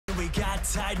got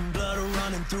Titan blood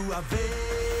running through our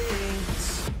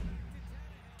veins.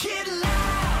 Get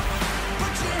loud,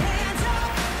 put your hands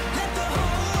up, let the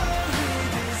whole world hear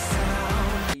this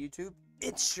sound. YouTube,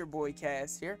 it's your boy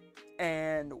Cass here,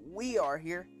 and we are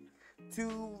here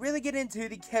to really get into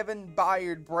the Kevin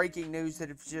Byard breaking news that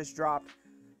has just dropped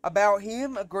about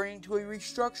him agreeing to a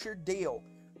restructured deal.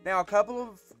 Now, a couple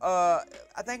of,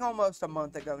 I think almost a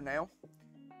month ago now,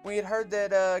 we had heard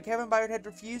that Kevin Byard had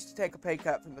refused to take a pay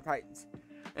cut from the Titans,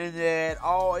 and that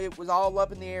it was all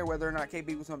up in the air whether or not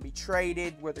KB was going to be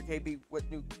traded, what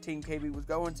new team KB was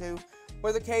going to,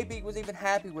 whether KB was even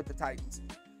happy with the Titans.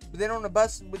 But then on the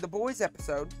Bus with the Boys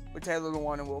episode with Taylor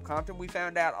Lewan and Will Compton, we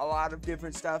found out a lot of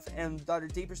different stuff and got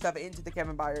deeper stuff into the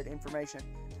Kevin Byard information,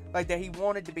 like that he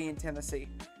wanted to be in Tennessee,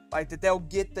 like that they'll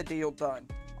get the deal done.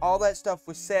 All that stuff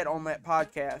was said on that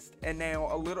podcast, and now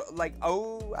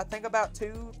I think about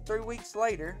 2-3 weeks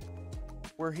later,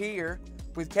 we're here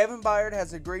with Kevin Byard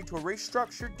has agreed to a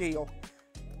restructured deal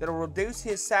that will reduce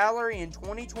his salary in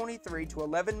 2023 to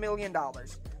 $11 million,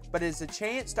 but is a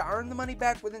chance to earn the money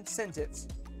back with incentives.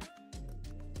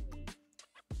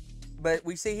 But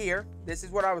we see here, this is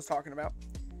what I was talking about.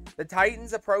 The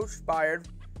Titans approached Byard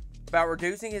about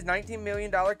reducing his $19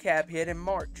 million cap hit in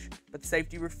March, but the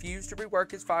safety refused to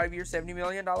rework his 5-year, $70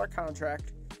 million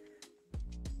contract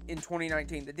in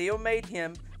 2019. The deal made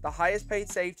him the highest paid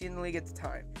safety in the league at the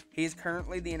time. He is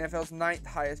currently the NFL's 9th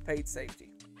highest paid safety.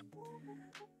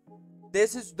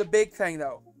 This is the big thing,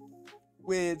 though.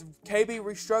 With KB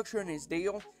restructuring his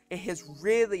deal, it has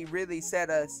really set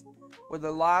us with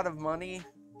a lot of money,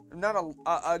 not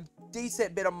a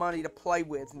decent bit of money to play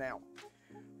with now.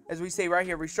 As we see right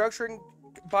here, restructuring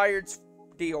Byard's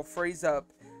deal frees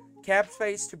up cap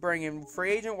space to bring in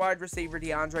free agent wide receiver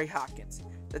DeAndre Hopkins.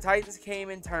 The Titans came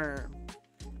to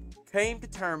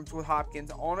terms with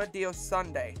Hopkins on a deal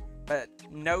Sunday, but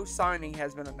no signing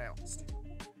has been announced.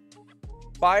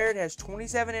 Byard has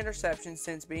 27 interceptions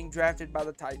since being drafted by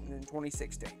the Titans in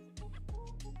 2016.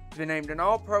 He's been named an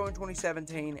All-Pro in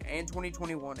 2017 and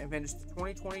 2021 and finished the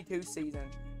 2022 season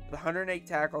with 108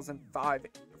 tackles and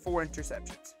 4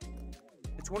 interceptions.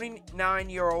 The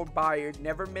 29-year-old Byard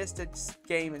never missed a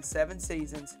game in 7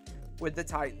 seasons with the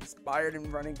Titans. Byard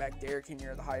and running back Derrick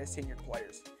are the highest tenured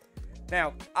players.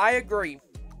 Now, I agree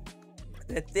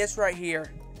that this right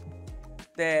here,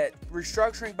 that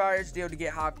restructuring Byard's deal to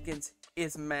get Hopkins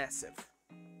is massive.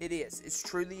 It is. It's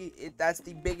truly, that's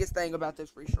the biggest thing about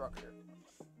this restructure.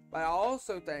 But I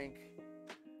also think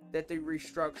that the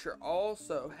restructure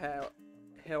also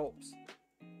helps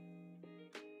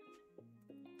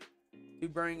to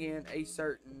bring in a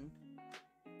certain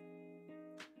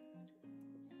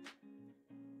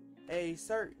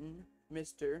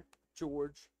Mr.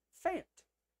 George Fant,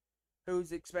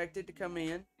 who's expected to come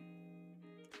in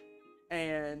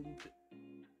and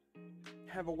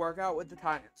have a workout with the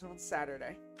Titans on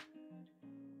Saturday.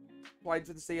 Played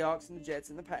for the Seahawks and the Jets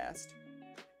in the past,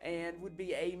 and would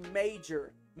be a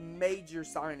major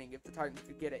signing if the Titans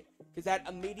could get it, because that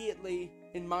immediately,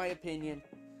 in my opinion,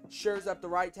 shores up the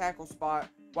right tackle spot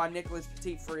while Nicholas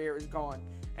Petit-Frere is gone,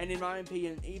 and in my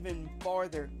opinion, even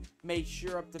farther, may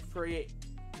shore up the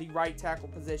right tackle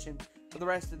position for the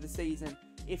rest of the season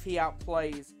if he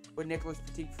outplays what Nicholas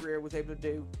Petit-Frere was able to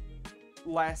do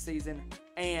last season,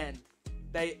 and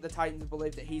the Titans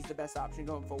believe that he's the best option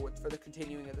going forward for the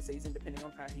continuing of the season, depending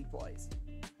on how he plays.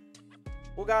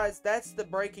 Well, guys, that's the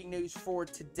breaking news for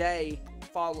today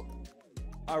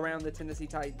around the Tennessee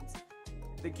Titans.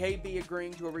 The KB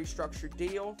agreeing to a restructured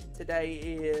deal. Today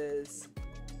is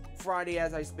Friday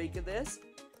as I speak of this.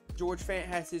 George Fant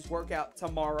has his workout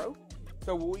tomorrow.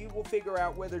 So we will figure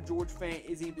out whether George Fant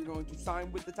is either going to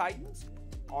sign with the Titans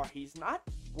or he's not.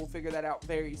 We'll figure that out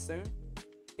very soon.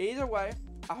 Either way,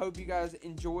 I hope you guys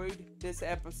enjoyed this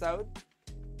episode.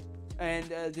 And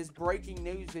this breaking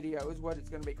news video is what it's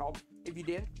going to be called. If you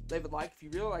did, leave a like. If you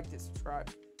really liked it,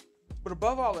 subscribe. But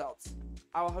above all else,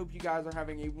 I hope you guys are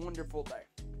having a wonderful day.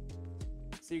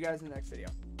 See you guys in the next video.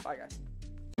 Bye, guys.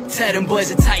 Tell them boys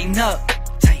to tighten up.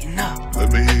 Tighten up.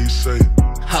 Let me hear you say it.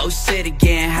 Host it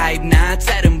again, hype now.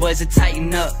 Tell them boys to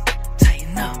tighten up.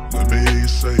 Tighten up. Let me hear you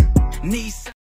say it. Need